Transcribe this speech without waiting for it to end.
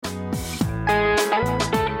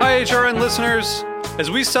HRN listeners.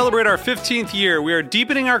 As we celebrate our 15th year, we are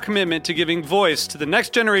deepening our commitment to giving voice to the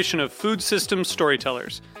next generation of food systems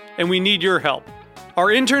storytellers, and we need your help. Our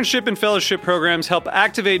internship and fellowship programs help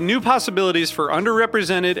activate new possibilities for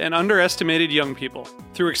underrepresented and underestimated young people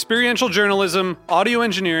through experiential journalism, audio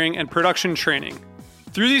engineering, and production training.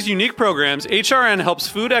 Through these unique programs, HRN helps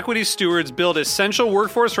food equity stewards build essential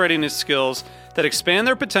workforce readiness skills that expand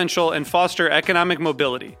their potential and foster economic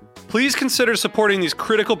mobility. Please consider supporting these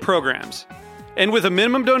critical programs. And with a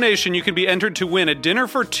minimum donation, you can be entered to win a dinner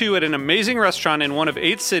for two at an amazing restaurant in one of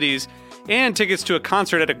 8 cities and tickets to a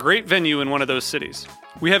concert at a great venue in one of those cities.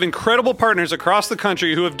 We have incredible partners across the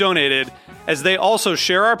country who have donated, as they also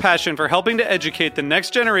share our passion for helping to educate the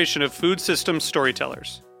next generation of food systems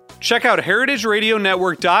storytellers. Check out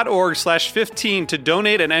heritageradionetwork.org/15 to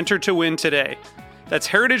donate and enter to win today. That's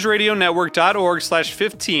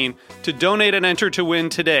heritageradionetwork.org/15 to donate and enter to win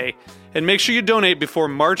today. And make sure you donate before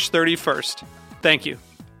March 31st. Thank you.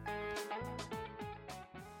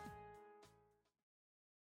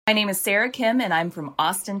 My name is Sarah Kim, and I'm from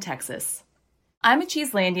Austin, Texas. I'm a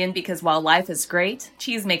Cheeselandian because while life is great,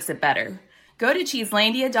 cheese makes it better. Go to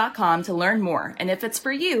cheeselandia.com to learn more, and if it's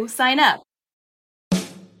for you, sign up.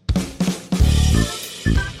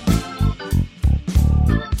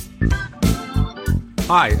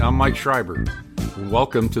 Hi, I'm Mike Schreiber.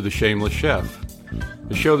 Welcome to The Shameless Chef,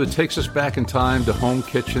 the show that takes us back in time to home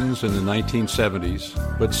kitchens in the 1970s,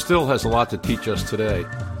 but still has a lot to teach us today.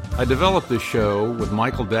 I developed this show with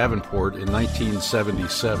Michael Davenport in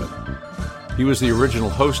 1977. He was the original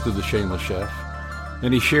host of The Shameless Chef,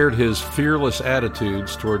 and he shared his fearless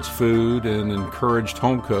attitudes towards food and encouraged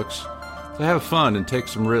home cooks to have fun and take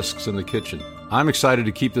some risks in the kitchen. I'm excited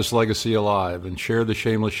to keep this legacy alive and share The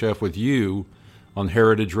Shameless Chef with you on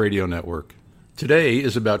Heritage Radio Network. Today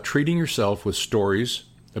is about treating yourself with stories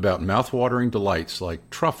about mouth-watering delights like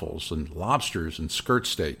truffles and lobsters and skirt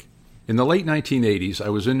steak. In the late 1980s, I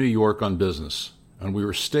was in New York on business, and we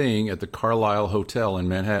were staying at the Carlyle Hotel in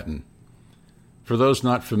Manhattan. For those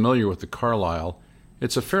not familiar with the Carlyle,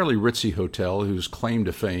 it's a fairly ritzy hotel whose claim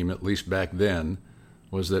to fame, at least back then,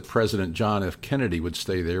 was that President John F. Kennedy would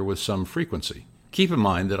stay there with some frequency. Keep in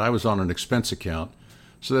mind that I was on an expense account,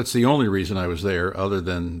 so that's the only reason I was there, other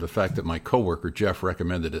than the fact that my coworker Jeff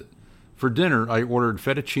recommended it. For dinner, I ordered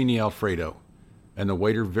fettuccine alfredo, and the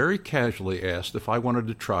waiter very casually asked if I wanted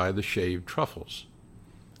to try the shaved truffles.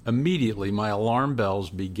 Immediately, my alarm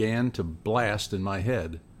bells began to blast in my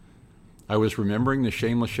head. I was remembering the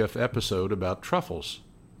Shameless Chef episode about truffles.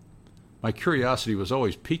 My curiosity was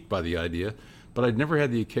always piqued by the idea, but I'd never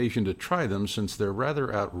had the occasion to try them since they're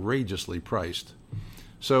rather outrageously priced.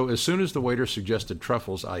 So as soon as the waiter suggested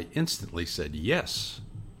truffles, I instantly said yes.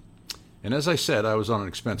 And as I said, I was on an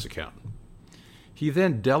expense account. He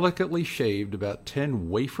then delicately shaved about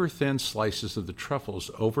 10 wafer-thin slices of the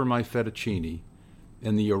truffles over my fettuccine,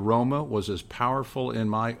 and the aroma was as powerful in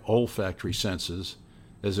my olfactory senses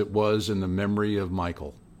as it was in the memory of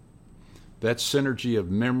Michael. That synergy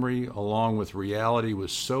of memory along with reality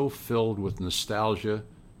was so filled with nostalgia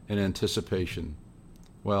and anticipation.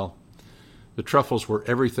 Well, the truffles were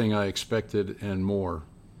everything I expected and more.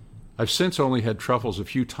 I've since only had truffles a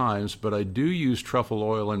few times, but I do use truffle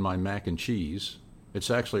oil in my mac and cheese.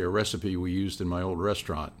 It's actually a recipe we used in my old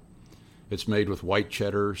restaurant. It's made with white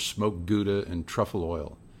cheddar, smoked Gouda, and truffle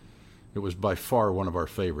oil. It was by far one of our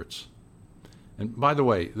favorites. And by the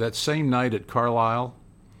way, that same night at Carlisle,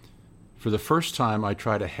 for the first time I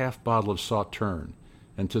tried a half bottle of Sauterne,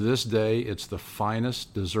 and to this day it's the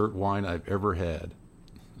finest dessert wine I've ever had.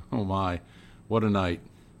 Oh my, what a night.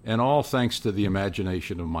 And all thanks to the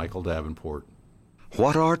imagination of Michael Davenport.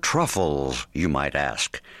 What are truffles, you might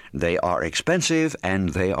ask? They are expensive and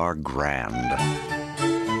they are grand.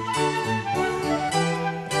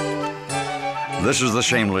 This is The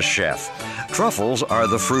Shameless Chef. Truffles are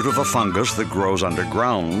the fruit of a fungus that grows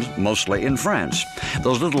underground, mostly in France.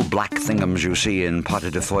 Those little black thingums you see in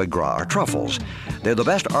pâté de foie gras are truffles. They're the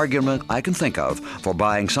best argument I can think of for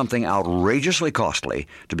buying something outrageously costly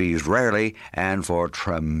to be used rarely and for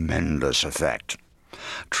tremendous effect.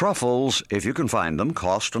 Truffles, if you can find them,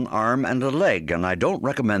 cost an arm and a leg, and I don't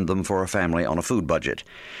recommend them for a family on a food budget.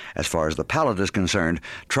 As far as the palate is concerned,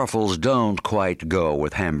 truffles don't quite go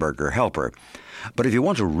with hamburger helper. But if you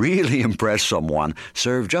want to really impress someone,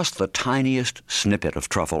 serve just the tiniest snippet of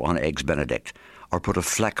truffle on Eggs Benedict, or put a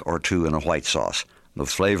fleck or two in a white sauce. The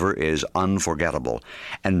flavor is unforgettable,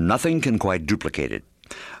 and nothing can quite duplicate it.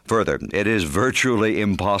 Further, it is virtually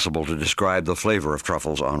impossible to describe the flavor of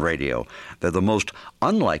truffles on radio. They're the most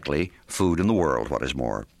unlikely food in the world, what is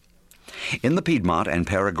more. In the Piedmont and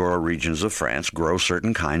Périgord regions of France grow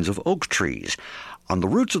certain kinds of oak trees. On the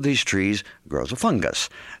roots of these trees grows a fungus.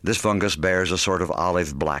 This fungus bears a sort of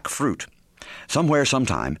olive-black fruit. Somewhere,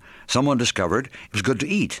 sometime, someone discovered it was good to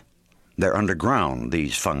eat. They're underground,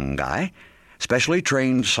 these fungi. Specially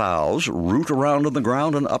trained sows root around in the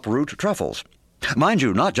ground and uproot truffles. Mind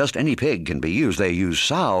you, not just any pig can be used. They use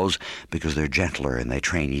sows because they're gentler and they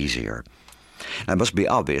train easier. Now, it must be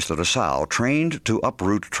obvious that a sow trained to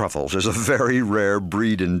uproot truffles is a very rare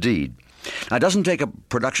breed indeed. Now, it doesn't take a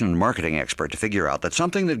production and marketing expert to figure out that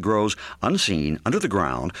something that grows unseen, under the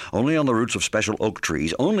ground, only on the roots of special oak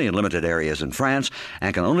trees, only in limited areas in France,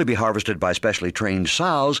 and can only be harvested by specially trained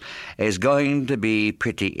sows, is going to be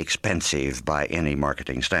pretty expensive by any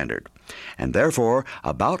marketing standard, and therefore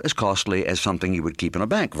about as costly as something you would keep in a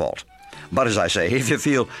bank vault. But as I say, if you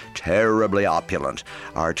feel terribly opulent,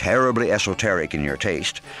 are terribly esoteric in your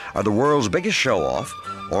taste, are the world's biggest show-off,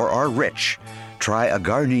 or are rich, try a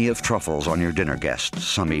garni of truffles on your dinner guests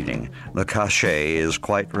some evening. The cachet is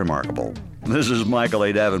quite remarkable. This is Michael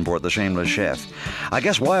A. Davenport, the Shameless Chef. I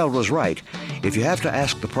guess Wilde was right. If you have to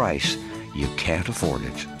ask the price, you can't afford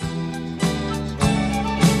it.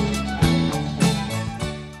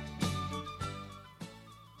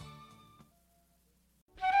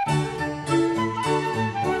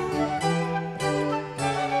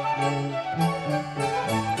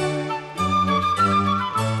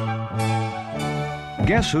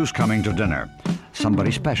 Guess who's coming to dinner?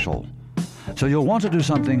 Somebody special. So you'll want to do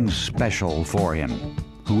something special for him.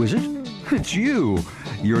 Who is it? It's you.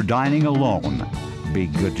 You're dining alone. Be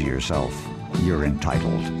good to yourself. You're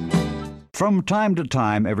entitled. From time to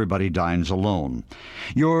time, everybody dines alone.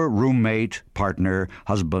 Your roommate, partner,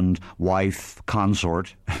 husband, wife,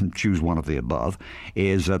 consort, choose one of the above,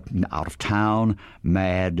 is out of town,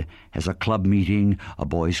 mad, has a club meeting, a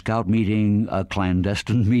Boy Scout meeting, a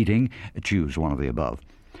clandestine meeting, choose one of the above.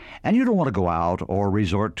 And you don't want to go out or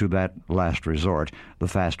resort to that last resort, the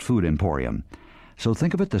fast food emporium. So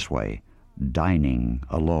think of it this way, dining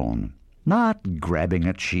alone. Not grabbing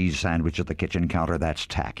a cheese sandwich at the kitchen counter, that's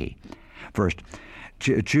tacky. First,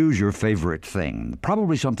 choose your favorite thing,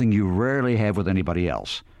 probably something you rarely have with anybody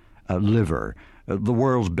else. A liver, the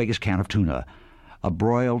world's biggest can of tuna, a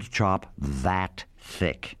broiled chop that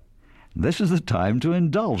thick. This is the time to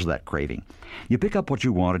indulge that craving. You pick up what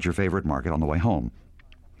you want at your favorite market on the way home.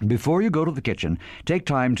 Before you go to the kitchen, take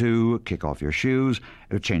time to kick off your shoes,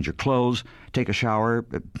 change your clothes, take a shower,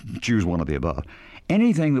 choose one of the above.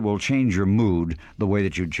 Anything that will change your mood the way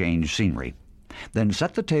that you'd change scenery. Then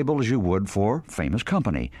set the table as you would for famous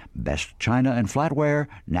company. Best china and flatware,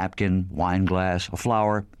 napkin, wine glass, a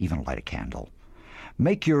flower, even light a candle.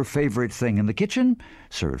 Make your favorite thing in the kitchen,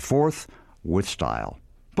 serve it forth with style.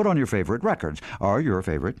 Put on your favorite records, or your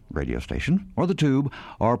favorite radio station, or the tube,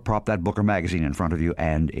 or prop that book or magazine in front of you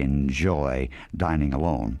and enjoy dining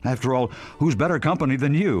alone. After all, who's better company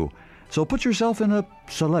than you? So put yourself in a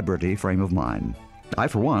celebrity frame of mind. I,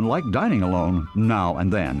 for one, like dining alone now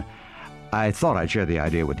and then. I thought I'd share the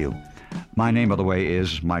idea with you. My name, by the way,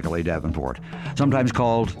 is Michael A. Davenport, sometimes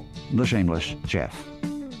called the Shameless Chef.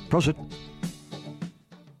 Prosit.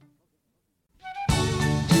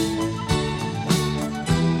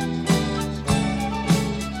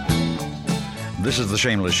 This is the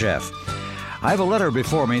Shameless Chef. I have a letter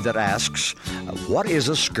before me that asks, what is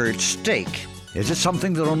a skirt steak? Is it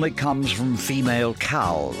something that only comes from female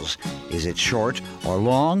cows? Is it short or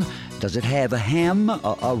long? Does it have a hem,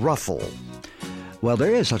 a ruffle? Well,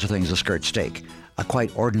 there is such a thing as a skirt steak, a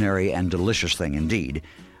quite ordinary and delicious thing indeed,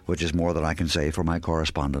 which is more than I can say for my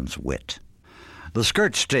correspondent's wit. The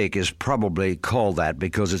skirt steak is probably called that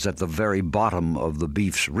because it's at the very bottom of the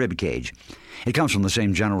beef's rib cage. It comes from the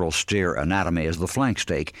same general steer anatomy as the flank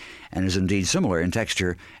steak, and is indeed similar in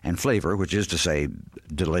texture and flavor, which is to say,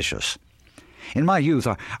 delicious. In my youth,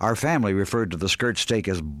 our family referred to the skirt steak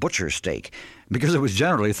as butcher steak, because it was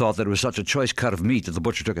generally thought that it was such a choice cut of meat that the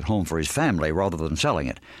butcher took it home for his family rather than selling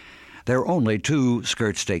it. There are only 2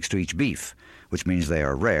 skirt steaks to each beef, which means they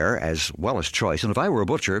are rare as well as choice, and if I were a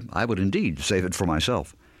butcher, I would indeed save it for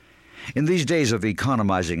myself. In these days of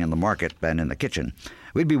economizing in the market and in the kitchen,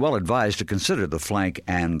 we'd be well advised to consider the flank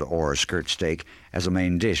and or skirt steak as a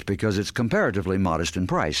main dish because it's comparatively modest in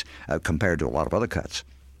price compared to a lot of other cuts.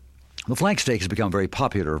 The flank steak has become very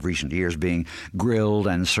popular of recent years, being grilled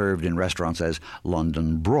and served in restaurants as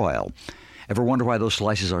London broil. Ever wonder why those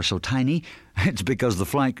slices are so tiny? It's because the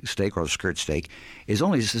flank steak, or the skirt steak, is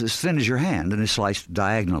only as thin as your hand and is sliced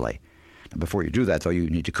diagonally. Now, before you do that, though, you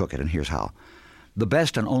need to cook it, and here's how. The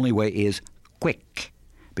best and only way is quick.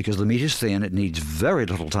 Because the meat is thin, it needs very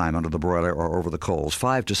little time under the broiler or over the coals,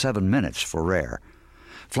 5 to 7 minutes for rare.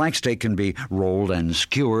 Flank steak can be rolled and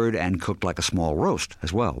skewered and cooked like a small roast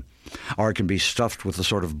as well. Or it can be stuffed with the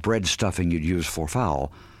sort of bread stuffing you'd use for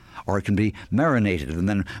fowl. Or it can be marinated and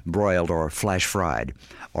then broiled or flash fried.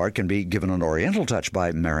 Or it can be given an oriental touch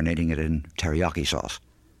by marinating it in teriyaki sauce.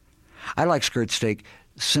 I like skirt steak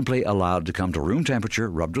simply allowed to come to room temperature,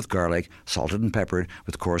 rubbed with garlic, salted and peppered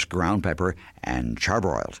with coarse ground pepper, and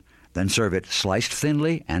charbroiled. Then serve it sliced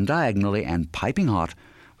thinly and diagonally and piping hot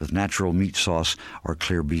with natural meat sauce or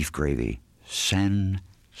clear beef gravy.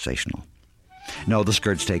 Sensational. No, the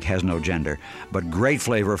skirt steak has no gender, but great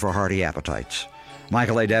flavor for hearty appetites.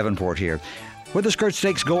 Michael A. Davenport here. Whether skirt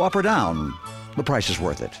steaks go up or down, the price is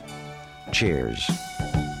worth it. Cheers.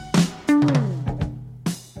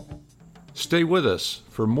 Stay with us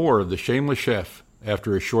for more of The Shameless Chef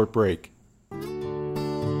after a short break.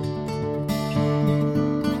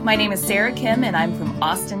 My name is Sarah Kim, and I'm from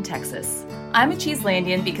Austin, Texas. I'm a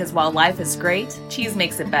Cheeselandian because while life is great, cheese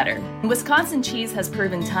makes it better. Wisconsin cheese has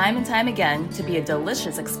proven time and time again to be a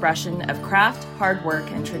delicious expression of craft, hard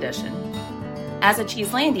work, and tradition. As a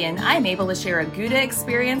Cheeselandian, I am able to share a Gouda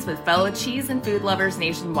experience with fellow cheese and food lovers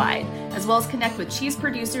nationwide, as well as connect with cheese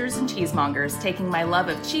producers and cheesemongers, taking my love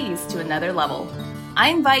of cheese to another level. I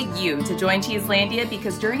invite you to join Cheeselandia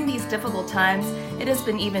because during these difficult times, it has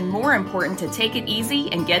been even more important to take it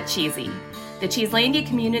easy and get cheesy. The Cheeselandia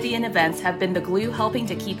community and events have been the glue helping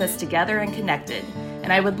to keep us together and connected,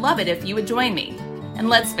 and I would love it if you would join me. And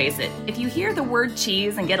let's face it, if you hear the word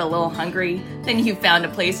cheese and get a little hungry, then you've found a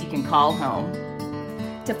place you can call home.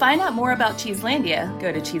 To find out more about Cheeselandia,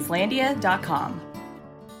 go to cheeselandia.com.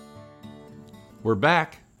 We're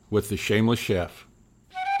back with The Shameless Chef.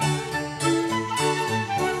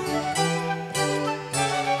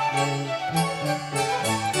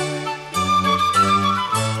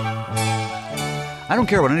 I don't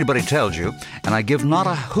care what anybody tells you, and I give not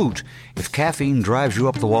a hoot if caffeine drives you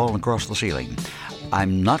up the wall and across the ceiling.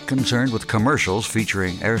 I'm not concerned with commercials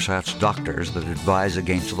featuring ersatz doctors that advise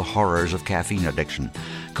against the horrors of caffeine addiction.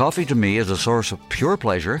 Coffee to me is a source of pure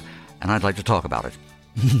pleasure, and I'd like to talk about it.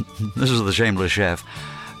 This is The Shameless Chef.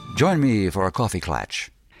 Join me for a coffee clatch.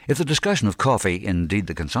 If the discussion of coffee, indeed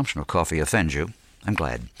the consumption of coffee, offends you, I'm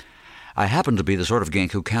glad. I happen to be the sort of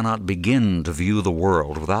gink who cannot begin to view the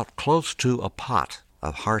world without close to a pot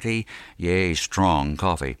of hearty, yea, strong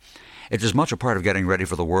coffee. It's as much a part of getting ready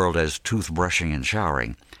for the world as toothbrushing and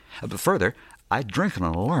showering. But further, I drink an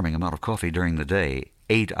alarming amount of coffee during the day.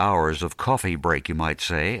 8 hours of coffee break, you might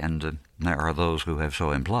say, and there are those who have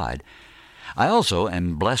so implied. I also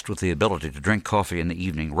am blessed with the ability to drink coffee in the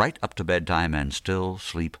evening right up to bedtime and still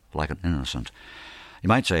sleep like an innocent. You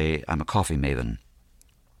might say I'm a coffee maven.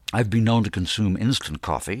 I've been known to consume instant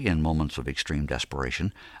coffee in moments of extreme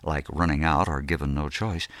desperation, like running out or given no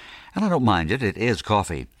choice, and I don't mind it. It is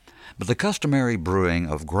coffee. But the customary brewing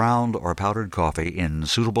of ground or powdered coffee in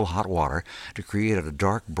suitable hot water to create a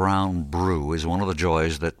dark brown brew is one of the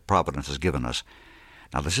joys that Providence has given us.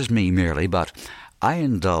 Now, this is me merely, but I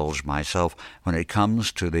indulge myself when it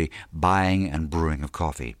comes to the buying and brewing of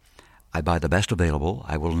coffee. I buy the best available.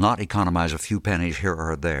 I will not economize a few pennies here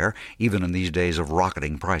or there, even in these days of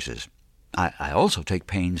rocketing prices. I also take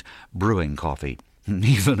pains brewing coffee,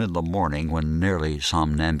 even in the morning when nearly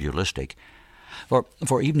somnambulistic.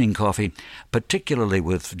 For evening coffee, particularly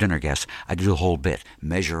with dinner guests, I do the whole bit.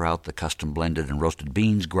 Measure out the custom blended and roasted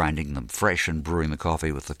beans, grinding them fresh and brewing the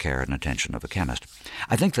coffee with the care and attention of a chemist.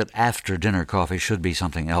 I think that after-dinner coffee should be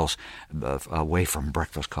something else, away from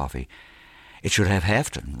breakfast coffee. It should have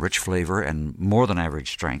heft and rich flavor and more than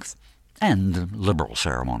average strength, and liberal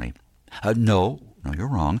ceremony. No, you're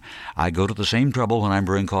wrong. I go to the same trouble when I'm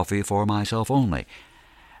brewing coffee for myself only.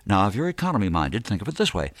 Now, if you're economy-minded, think of it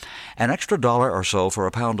this way. An extra $1 or so for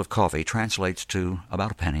a pound of coffee translates to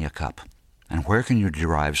about a penny a cup. And where can you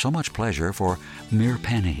derive so much pleasure for mere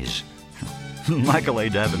pennies? Michael A.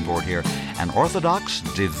 Davenport here, an orthodox,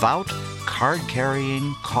 devout,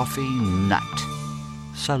 card-carrying coffee nut.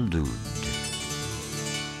 Salud.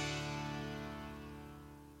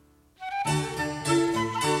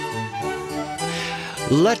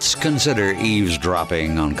 Let's consider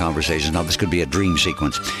eavesdropping on conversations. Now, this could be a dream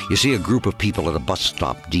sequence. You see a group of people at a bus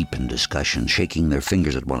stop deep in discussion, shaking their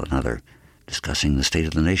fingers at one another, discussing the state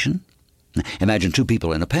of the nation. Imagine two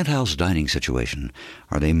people in a penthouse dining situation.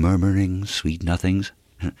 Are they murmuring sweet nothings?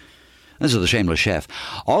 This is The Shameless Chef.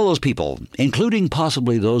 All those people, including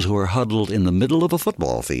possibly those who are huddled in the middle of a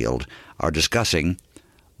football field, are discussing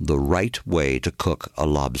the right way to cook a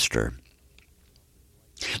lobster.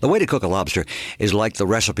 The way to cook a lobster is like the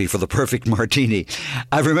recipe for the perfect martini.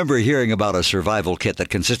 I remember hearing about a survival kit that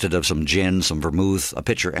consisted of some gin, some vermouth, a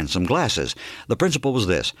pitcher, and some glasses. The principle was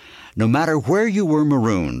this: no matter where you were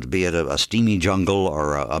marooned, be it a steamy jungle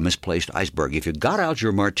or a misplaced iceberg, if you got out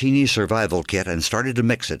your martini survival kit and started to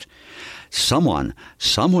mix it, someone,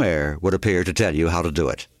 somewhere, would appear to tell you how to do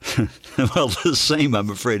it. Well, the same, I'm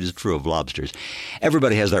afraid, is true of lobsters.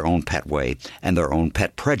 Everybody has their own pet way and their own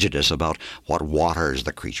pet prejudice about what waters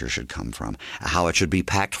the creature should come from, how it should be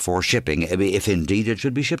packed for shipping, if indeed it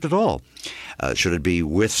should be shipped at all. Should it be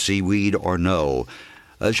with seaweed or no?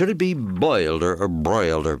 Should it be boiled or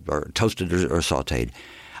broiled or toasted or sautéed?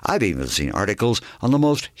 I've even seen articles on the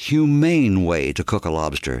most humane way to cook a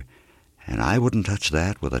lobster, and I wouldn't touch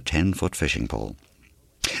that with a 10-foot fishing pole.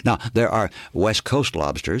 Now, there are West Coast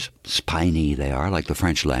lobsters. Spiny they are, like the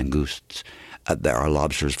French langoustes. There are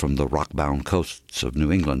lobsters from the rock-bound coasts of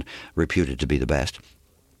New England, reputed to be the best.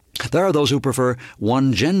 There are those who prefer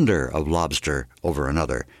one gender of lobster over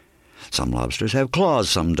another. Some lobsters have claws,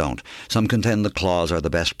 some don't. Some contend the claws are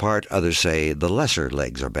the best part, others say the lesser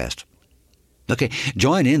legs are best. Okay,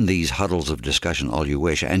 join in these huddles of discussion all you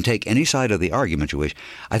wish, and take any side of the argument you wish.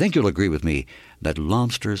 I think you'll agree with me that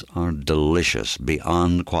lobsters are delicious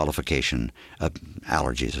beyond qualification,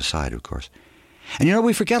 allergies aside, of course. And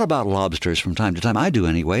we forget about lobsters from time to time. I do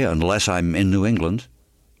anyway, unless I'm in New England,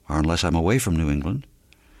 or unless I'm away from New England.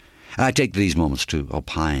 And I take these moments to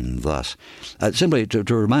opine thus, simply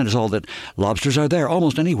to remind us all that lobsters are there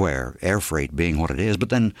almost anywhere, air freight being what it is, but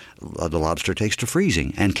then the lobster takes to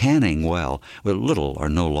freezing and canning well, with little or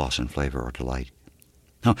no loss in flavor or delight.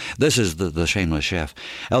 Now, this is the Shameless Chef,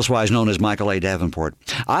 elsewise known as Michael A. Davenport.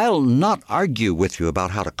 I'll not argue with you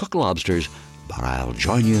about how to cook lobsters, but I'll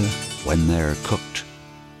join you when they're cooked.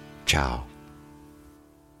 Ciao.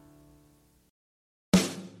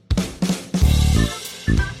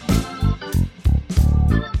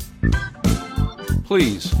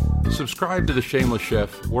 Please, subscribe to The Shameless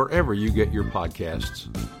Chef wherever you get your podcasts.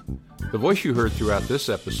 The voice you heard throughout this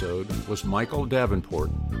episode was Michael Davenport,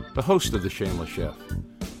 the host of The Shameless Chef,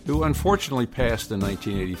 who unfortunately passed in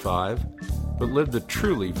 1985, but lived a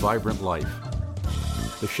truly vibrant life.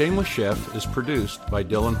 The Shameless Chef is produced by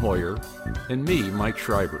Dylan Hoyer and me, Mike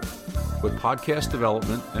Schreiber, with podcast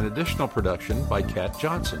development and additional production by Kat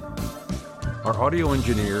Johnson. Our audio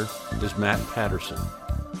engineer is Matt Patterson.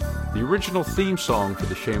 The original theme song for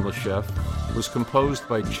The Shameless Chef was composed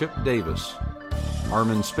by Chip Davis.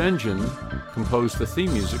 Armin Spengen composed the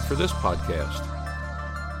theme music for this podcast.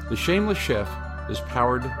 The Shameless Chef is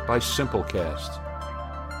powered by Simplecast.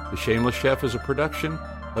 The Shameless Chef is a production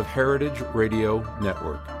of Heritage Radio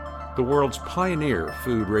Network, the world's pioneer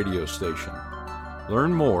food radio station.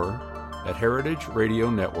 Learn more at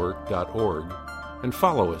heritageradionetwork.org and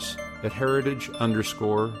follow us at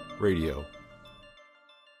heritage_radio.